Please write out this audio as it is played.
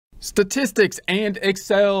Statistics and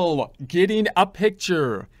Excel, getting a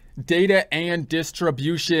picture, data and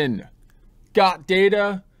distribution. Got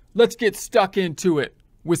data? Let's get stuck into it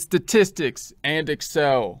with statistics and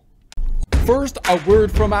Excel. First, a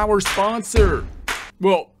word from our sponsor.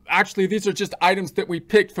 Well, actually, these are just items that we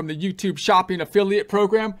picked from the YouTube Shopping Affiliate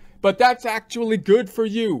Program, but that's actually good for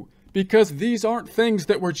you, because these aren't things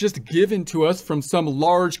that were just given to us from some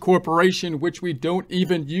large corporation which we don't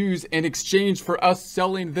even use in exchange for us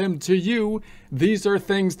selling them to you. These are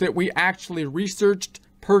things that we actually researched,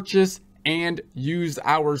 purchased, and use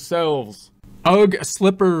ourselves. UGG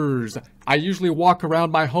slippers. I usually walk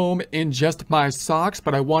around my home in just my socks,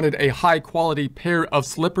 but I wanted a high quality pair of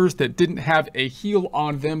slippers that didn't have a heel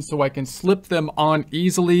on them so I can slip them on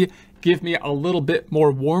easily, give me a little bit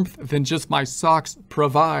more warmth than just my socks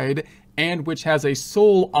provide, and which has a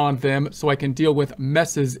sole on them so I can deal with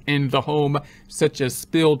messes in the home, such as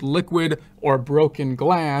spilled liquid or broken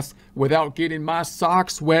glass, without getting my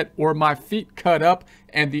socks wet or my feet cut up.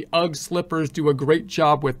 And the UGG slippers do a great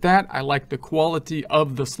job with that. I like the quality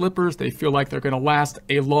of the slippers. They feel like they're going to last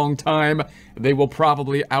a long time. They will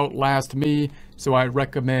probably outlast me, so I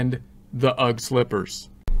recommend the UGG slippers.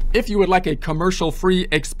 If you would like a commercial-free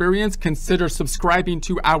experience, consider subscribing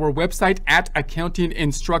to our website at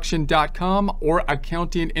accountinginstruction.com or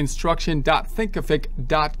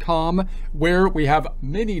accountinginstruction.thinkific.com, where we have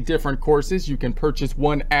many different courses. You can purchase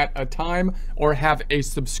one at a time or have a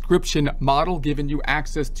subscription model giving you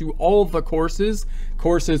access to all the courses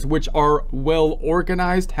which are well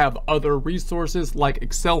organized, have other resources like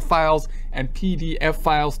Excel files and PDF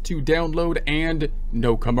files to download, and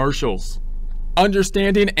no commercials.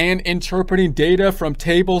 Understanding and interpreting data from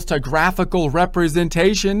tables to graphical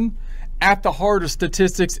representation. At the heart of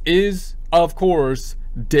statistics is, of course,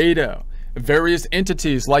 data. Various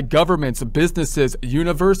entities like governments, businesses,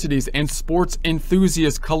 universities, and sports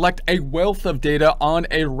enthusiasts collect a wealth of data on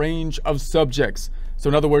a range of subjects. So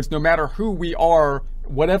in other words, no matter who we are,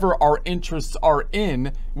 whatever our interests are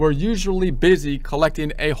in, we're usually busy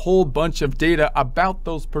collecting a whole bunch of data about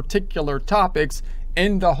those particular topics,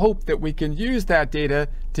 in the hope that we can use that data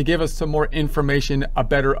to give us some more information, a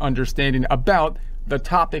better understanding about the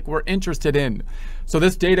topic we're interested in. So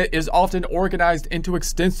this data is often organized into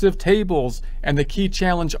extensive tables, and the key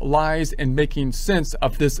challenge lies in making sense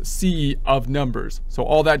of this sea of numbers. So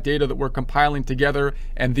all that data that we're compiling together,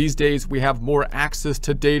 and these days we have more access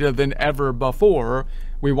to data than ever before,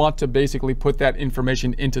 we want to basically put that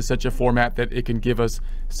information into such a format that it can give us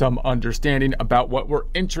some understanding about what we're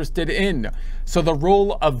interested in. So the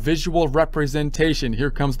role of visual representation,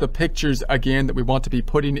 here comes the pictures again that we want to be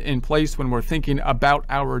putting in place when we're thinking about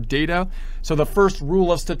our data. So the first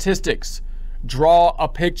rule of statistics, draw a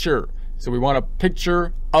picture. So we want a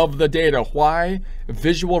picture of the data. Why?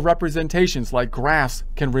 Visual representations like graphs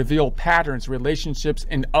can reveal patterns, relationships,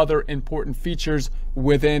 and other important features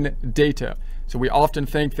within data. So we often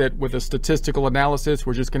think that with a statistical analysis,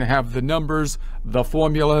 we're just going to have the numbers, the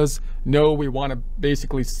formulas. No, we want to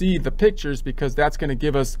basically see the pictures, because that's going to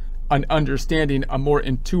give us an understanding, a more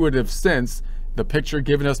intuitive sense. The picture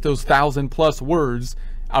giving us those 1,000+ words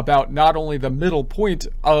about not only the middle point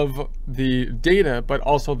of the data, but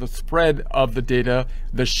also the spread of the data,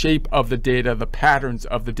 the shape of the data, the patterns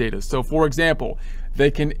of the data. So for example, they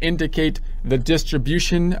can indicate the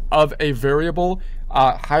distribution of a variable,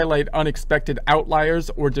 highlight unexpected outliers,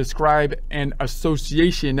 or describe an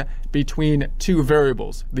association between two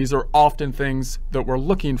variables. These are often things that we're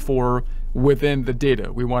looking for within the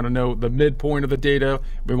data. We want to know the midpoint of the data.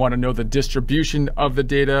 We want to know the distribution of the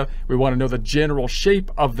data. We want to know the general shape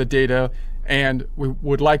of the data. And we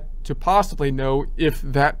would like to possibly know if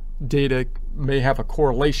that data may have a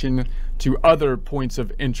correlation to other points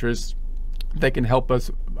of interest that can help us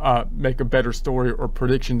make a better story or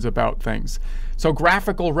predictions about things. So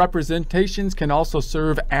graphical representations can also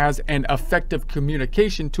serve as an effective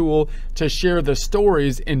communication tool to share the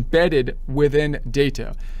stories embedded within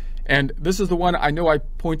data. And this is the one, I know I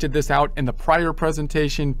pointed this out in the prior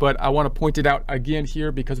presentation, but I want to point it out again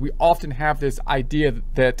here, because we often have this idea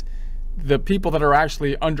that the people that are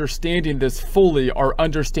actually understanding this fully are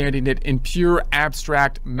understanding it in pure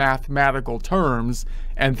abstract mathematical terms,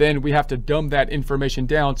 and then we have to dumb that information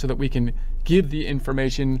down so that we can give the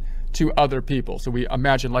information to other people. So we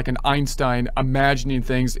imagine like an Einstein imagining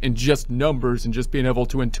things in just numbers and just being able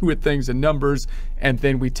to intuit things in numbers, and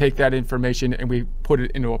then we take that information and we put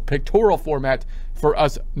it into a pictorial format for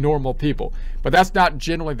us normal people. But that's not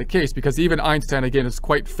generally the case, because even Einstein, again, is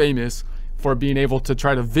quite famous for being able to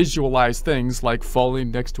try to visualize things like falling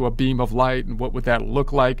next to a beam of light and what would that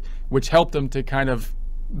look like, which helped him to kind of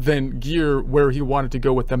then gear where he wanted to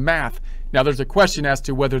go with the math. Now there's a question as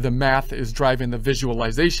to whether the math is driving the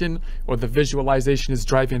visualization or the visualization is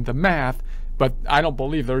driving the math, but I don't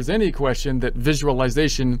believe there's any question that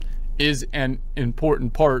visualization is an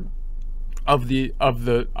important part of the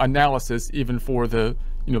analysis, even for the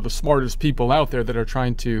the smartest people out there that are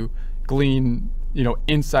trying to glean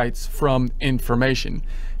insights from information.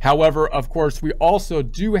 However, of course, we also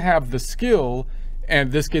do have the skill,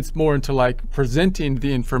 and this gets more into like presenting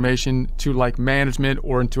the information to like management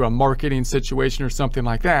or into a marketing situation or something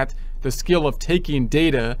like that, the skill of taking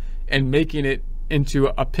data and making it into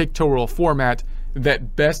a pictorial format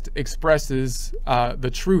that best expresses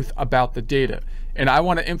the truth about the data. And I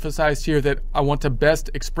want to emphasize here that I want to best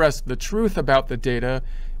express the truth about the data.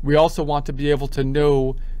 We also want to be able to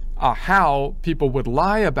know how people would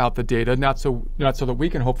lie about the data, not so that we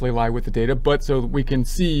can hopefully lie with the data, but so that we can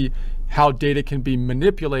see how data can be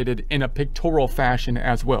manipulated in a pictorial fashion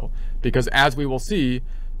as well. Because as we will see,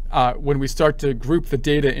 when we start to group the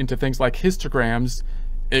data into things like histograms,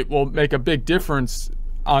 it will make a big difference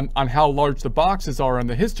on how large the boxes are in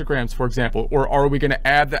the histograms, for example, or are we going to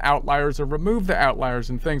add the outliers or remove the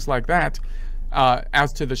outliers and things like that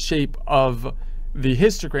as to the shape of the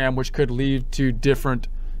histogram, which could lead to different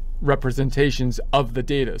representations of the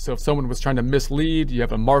data. So if someone was trying to mislead, you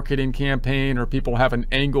have a marketing campaign, or people have an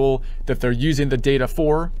angle that they're using the data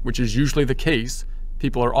for, which is usually the case.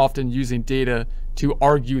 People are often using data to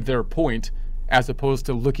argue their point, as opposed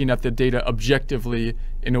to looking at the data objectively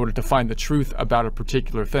in order to find the truth about a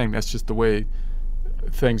particular thing. That's just the way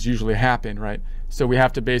things usually happen, right? So we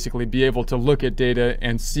have to basically be able to look at data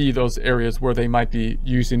and see those areas where they might be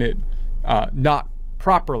using it not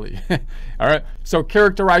properly. All right, so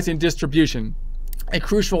characterizing distribution. A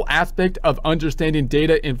crucial aspect of understanding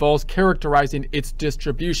data involves characterizing its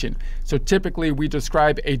distribution. So typically we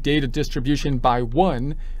describe a data distribution by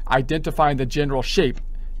one, identifying the general shape,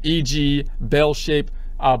 e.g. bell shape,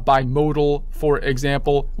 bimodal, for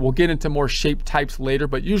example. We'll get into more shape types later,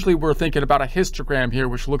 but usually we're thinking about a histogram here,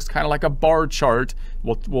 which looks kind of like a bar chart.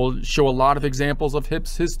 We'll show a lot of examples of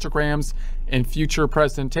histograms in future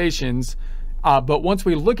presentations. But once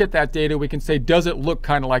we look at that data, we can say, does it look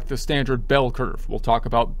kind of like the standard bell curve? We'll talk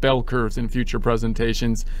about bell curves in future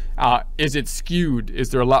presentations. Is it skewed?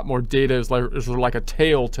 Is there a lot more data? Is there like a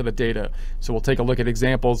tail to the data? So we'll take a look at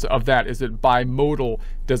examples of that. Is it bimodal?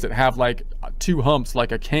 Does it have like two humps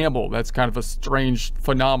like a camel? That's kind of a strange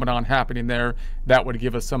phenomenon happening there. That would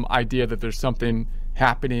give us some idea that there's something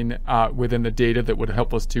happening within the data that would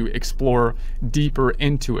help us to explore deeper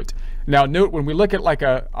into it. Now note, when we look at like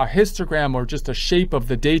a histogram or just a shape of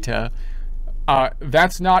the data,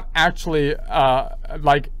 that's not actually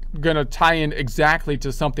like going to tie in exactly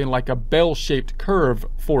to something like a bell-shaped curve,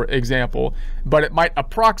 for example, but it might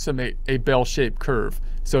approximate a bell-shaped curve.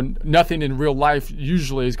 So nothing in real life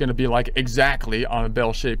usually is going to be like exactly on a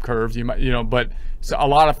bell-shaped curve. You might, but so a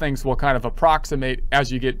lot of things will kind of approximate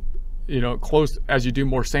as you get close, as you do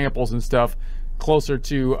more samples and stuff, closer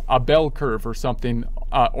to a bell curve or something,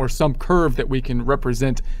 or some curve that we can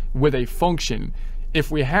represent with a function.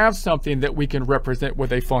 If we have something that we can represent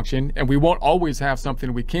with a function, and we won't always have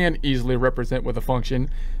something we can easily represent with a function,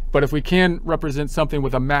 but if we can represent something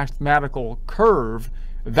with a mathematical curve,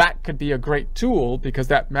 that could be a great tool, because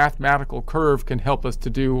that mathematical curve can help us to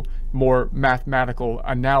do more mathematical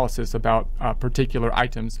analysis about particular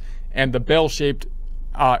items. And the bell-shaped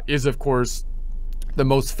is, of course, the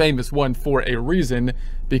most famous one for a reason,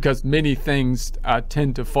 because many things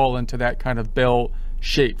tend to fall into that kind of bell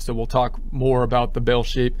shape. So we'll talk more about the bell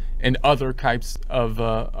shape and other types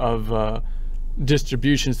of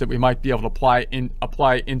distributions that we might be able to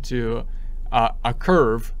apply into a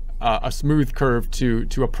curve, a smooth curve,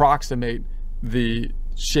 to approximate the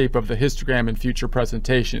shape of the histogram in future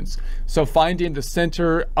presentations. So finding the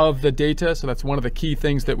center of the data, so that's one of the key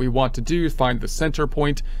things that we want to do, is find the center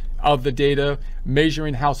point of the data,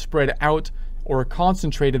 measuring how spread out or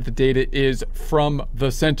concentrated the data is from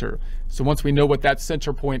the center. So once we know what that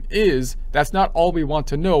center point is, that's not all we want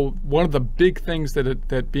to know. One of the big things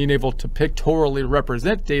that being able to pictorially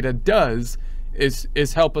represent data does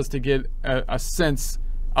is help us to get a sense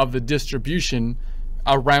of the distribution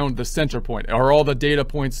around the center point. Are all the data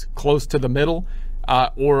points close to the middle,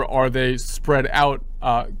 or are they spread out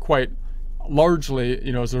quite largely?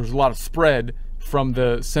 There's a lot of spread from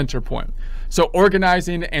the center point. So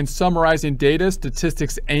organizing and summarizing data,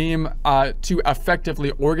 statistics aim to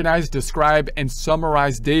effectively organize, describe, and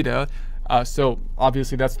summarize data. So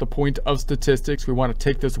obviously that's the point of statistics. We want to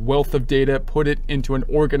take this wealth of data, put it into an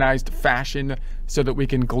organized fashion so that we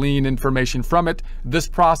can glean information from it. This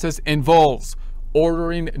process involves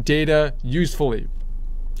ordering data usefully,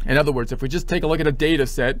 In other words, if we just take a look at a data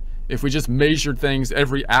set, if we just measured things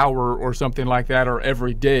every hour or something like that, or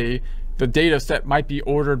every day, the data set might be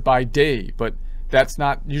ordered by day, but that's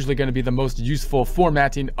not usually going to be the most useful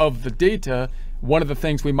formatting of the data. One of the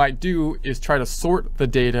things we might do is try to sort the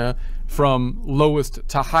data from lowest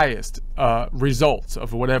to highest results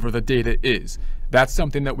of whatever the data is. That's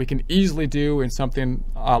something that we can easily do in something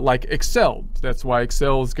like Excel. That's why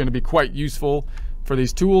Excel is going to be quite useful for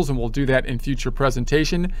these tools, and we'll do that in future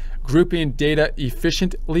presentation. Grouping data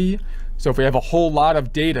efficiently. So if we have a whole lot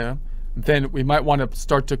of data, then we might want to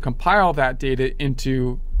start to compile that data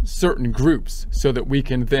into certain groups so that we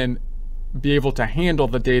can then be able to handle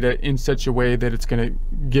the data in such a way that it's going to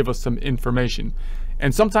give us some information.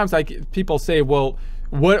 And sometimes people say, well,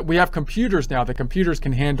 we have computers now. The computers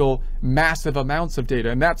can handle massive amounts of data,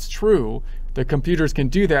 and that's true. The computers can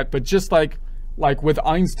do that, but just like with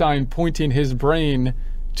Einstein pointing his brain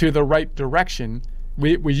to the right direction,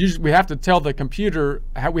 we have to tell the computer,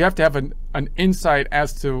 we have to have an insight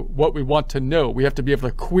as to what we want to know. We have to be able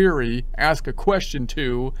to query, ask a question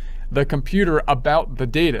to the computer about the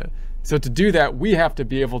data. So to do that, we have to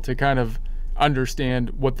be able to kind of understand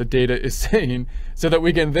what the data is saying so that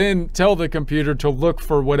we can then tell the computer to look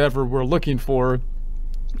for whatever we're looking for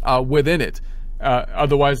within it.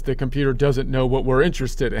 Otherwise, the computer doesn't know what we're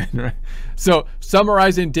interested in, right? So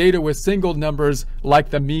summarizing data with single numbers like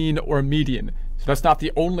the mean or median. So that's not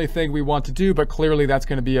the only thing we want to do, but clearly that's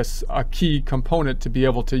going to be a key component to be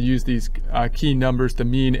able to use these key numbers, the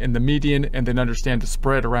mean and the median, and then understand the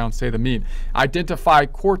spread around, say, the mean. Identify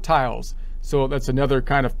quartiles. So that's another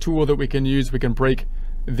kind of tool that we can use. We can break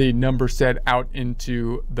the number set out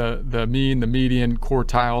into the mean, the median,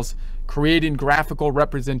 quartiles, creating graphical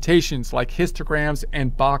representations like histograms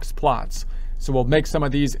and box plots. So we'll make some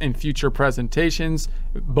of these in future presentations.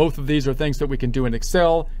 Both of these are things that we can do in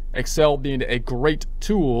Excel, Excel being a great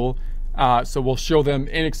tool. So we'll show them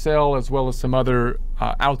in Excel as well as some other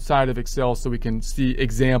outside of Excel so we can see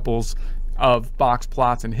examples of box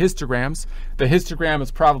plots and histograms. The histogram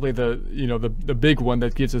is probably the big one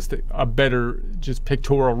that gives us a better just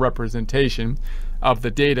pictorial representation of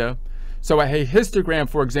the data. So a histogram,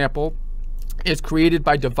 for example, is created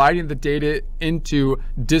by dividing the data into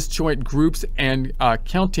disjoint groups and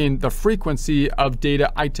counting the frequency of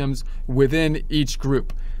data items within each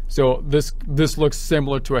group. So this looks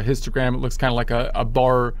similar to a histogram. It looks kind of like a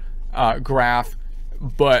bar graph,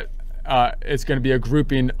 but it's going to be a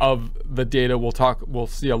grouping of the data. We'll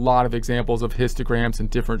see a lot of examples of histograms and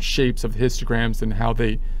different shapes of histograms and how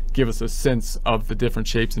they give us a sense of the different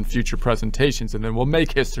shapes in future presentations, and then we'll make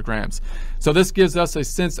histograms. So this gives us a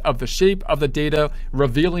sense of the shape of the data,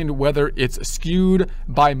 revealing whether it's skewed,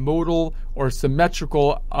 bimodal, or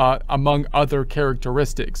symmetrical, among other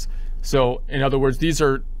characteristics. So in other words, these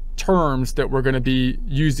are terms that we're going to be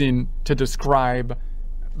using to describe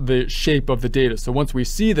the shape of the data. So once we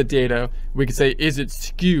see the data, we can say, is it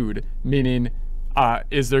skewed? Meaning,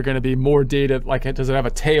 is there going to be more data? Like, does it have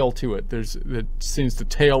a tail to it? It seems to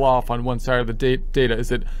tail off on one side of the data.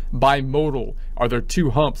 Is it bimodal? Are there two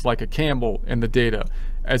humps like a camel in the data?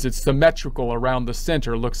 As it's symmetrical around the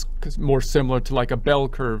center, looks more similar to like a bell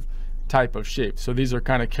curve type of shape. So these are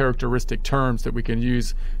kind of characteristic terms that we can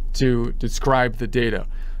use to describe the data.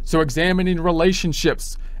 So examining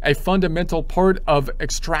relationships. A fundamental part of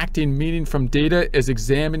extracting meaning from data is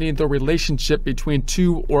examining the relationship between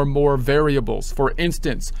two or more variables. For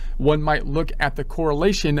instance, one might look at the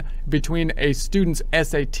correlation between a student's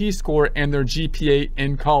SAT score and their GPA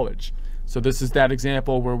in college. So this is that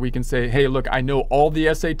example where we can say, hey, look, I know all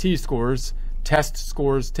the SAT scores, test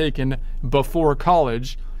scores taken before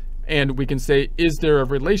college, and we can say, is there a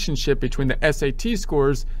relationship between the SAT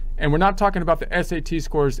scores? And we're not talking about the SAT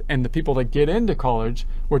scores and the people that get into college.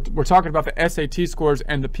 We're talking about the SAT scores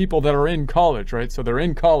and the people that are in college, right? So they're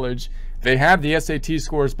in college. They have the SAT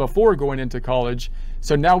scores before going into college.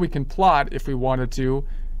 So now we can plot, if we wanted to,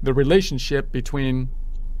 the relationship between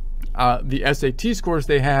the SAT scores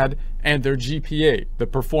they had and their GPA, the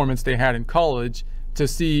performance they had in college, to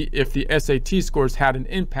see if the SAT scores had an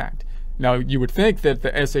impact. Now, you would think that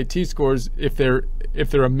the SAT scores, if they're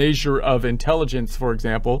a measure of intelligence, for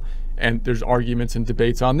example, and there's arguments and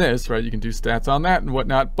debates on this, right? You can do stats on that and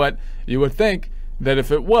whatnot, but you would think that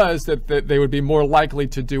if it was, that they would be more likely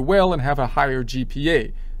to do well and have a higher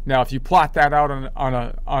GPA. Now, if you plot that out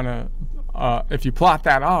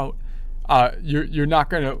you're not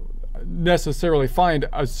going to necessarily find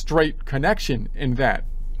a straight connection in that.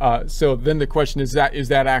 So then the question is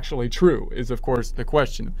that actually true? Is of course the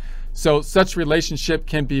question. So such relationship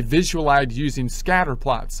can be visualized using scatter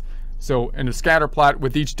plots. So in a scatter plot,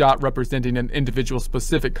 with each dot representing an individual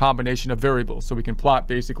specific combination of variables. So we can plot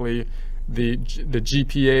basically the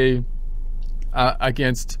GPA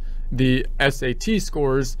against the SAT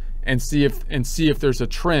scores and see if there's a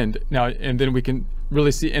trend. Now, and then we can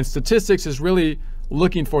really see, and statistics is really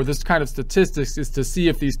looking for this kind of statistics is to see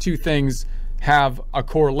if these two things have a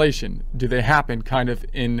correlation. Do they happen kind of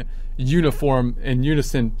in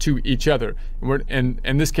unison to each other? And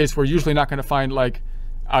in this case, we're usually not going to find like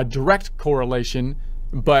a direct correlation,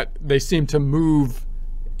 but they seem to move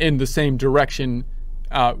in the same direction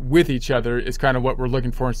with each other is kind of what we're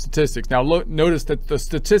looking for in statistics. Now, notice that the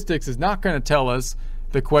statistics is not going to tell us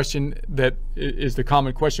the question that is the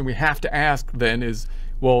common question we have to ask then is,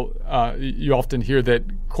 well, you often hear that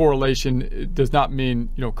correlation does not mean,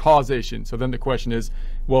 causation. So then the question is,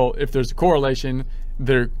 well, if there's a correlation,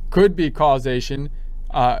 there could be causation.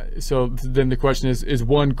 So then the question is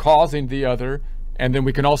one causing the other? And then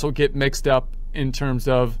we can also get mixed up in terms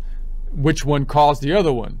of which one caused the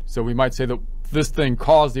other one. So we might say that this thing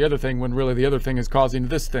caused the other thing when really the other thing is causing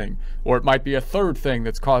this thing, or it might be a third thing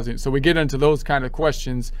that's causing. So we get into those kind of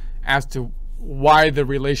questions as to why the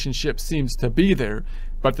relationship seems to be there.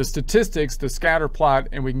 But the statistics, the scatter plot,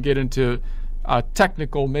 and we can get into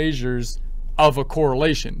technical measures of a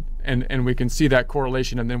correlation, and we can see that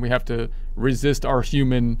correlation, and then we have to resist our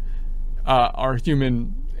human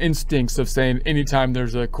instincts of saying anytime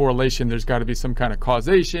there's a correlation, there's got to be some kind of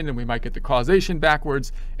causation, and we might get the causation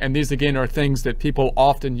backwards. And these again are things that people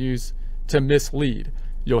often use to mislead.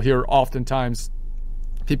 You'll hear oftentimes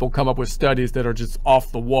people come up with studies that are just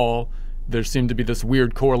off the wall. There seemed to be this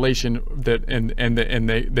weird correlation that and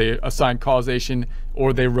they assign causation,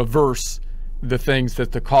 or they reverse the things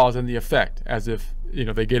that the cause and the effect, as if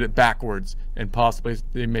they get it backwards, and possibly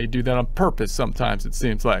they may do that on purpose sometimes, it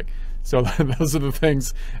seems like. So those are the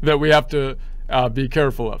things that we have to be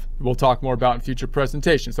careful of. We'll talk more about in future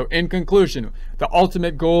presentations. So in conclusion, the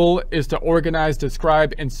ultimate goal is to organize,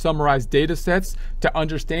 describe, and summarize data sets. To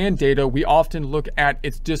understand data, we often look at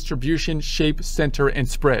its distribution, shape, center, and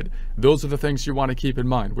spread. Those are the things you want to keep in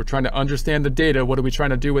mind. We're trying to understand the data. What are we trying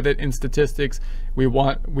to do with it in statistics? We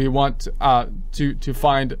want to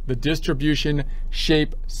find the distribution,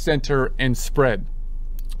 shape, center, and spread.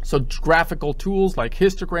 So graphical tools like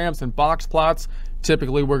histograms and box plots,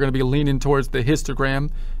 typically we're going to be leaning towards the histogram,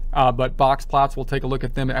 but box plots, we'll take a look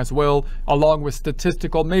at them as well, along with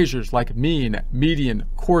statistical measures like mean, median,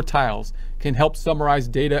 quartiles, can help summarize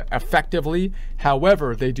data effectively.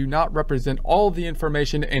 However, they do not represent all the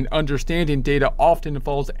information, and understanding data often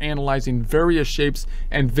involves analyzing various shapes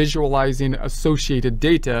and visualizing associated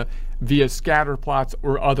data via scatter plots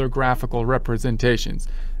or other graphical representations.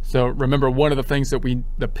 So remember, one of the things that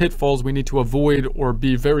the pitfalls we need to avoid or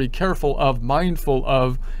be very careful of, mindful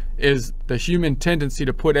of, is the human tendency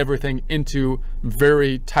to put everything into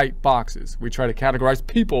very tight boxes. We try to categorize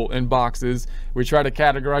people in boxes. We try to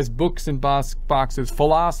categorize books in boxes,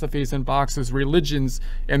 philosophies in boxes, religions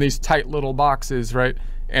in these tight little boxes, right?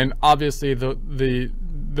 And obviously the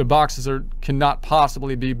boxes cannot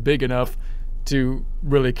possibly be big enough to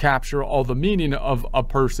really capture all the meaning of a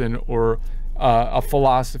person or a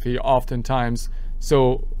philosophy oftentimes.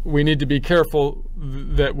 So we need to be careful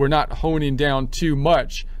that we're not honing down too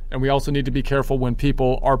much, and we also need to be careful when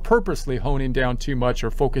people are purposely honing down too much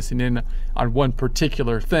or focusing in on one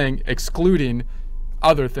particular thing, excluding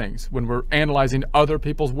other things when we're analyzing other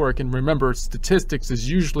people's work. And remember, statistics is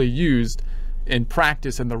usually used in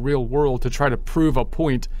practice in the real world to try to prove a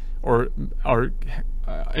point or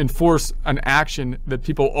enforce an action that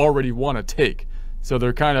people already want to take. So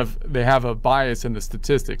they have a bias in the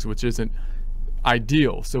statistics, which isn't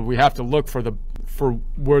ideal. So we have to look for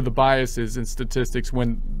where the bias is in statistics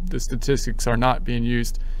when the statistics are not being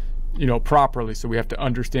used, properly. So we have to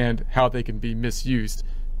understand how they can be misused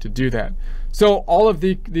to do that. So all of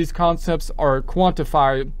these concepts are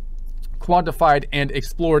quantified and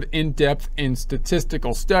explored in depth in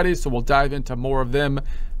statistical studies. So we'll dive into more of them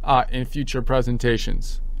in future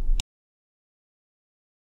presentations.